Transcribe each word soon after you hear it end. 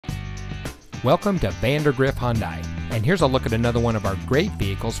Welcome to Vandergriff Hyundai, and here's a look at another one of our great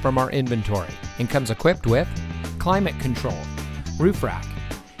vehicles from our inventory, and comes equipped with climate control, roof rack,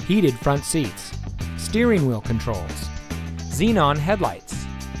 heated front seats, steering wheel controls, xenon headlights,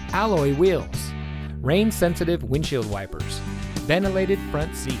 alloy wheels, rain-sensitive windshield wipers, ventilated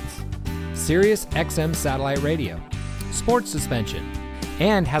front seats, Sirius XM satellite radio, sports suspension,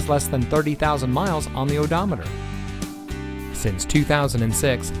 and has less than 30,000 miles on the odometer. Since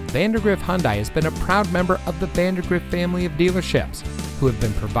 2006, Vandergriff Hyundai has been a proud member of the Vandergriff family of dealerships, who have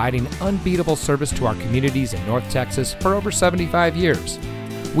been providing unbeatable service to our communities in North Texas for over 75 years.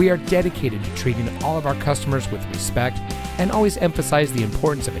 We are dedicated to treating all of our customers with respect and always emphasize the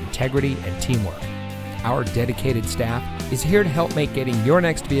importance of integrity and teamwork. Our dedicated staff is here to help make getting your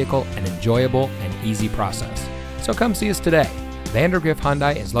next vehicle an enjoyable and easy process. So come see us today. Vandergriff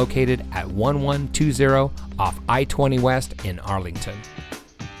Hyundai is located at 1120 off I-20 West in Arlington.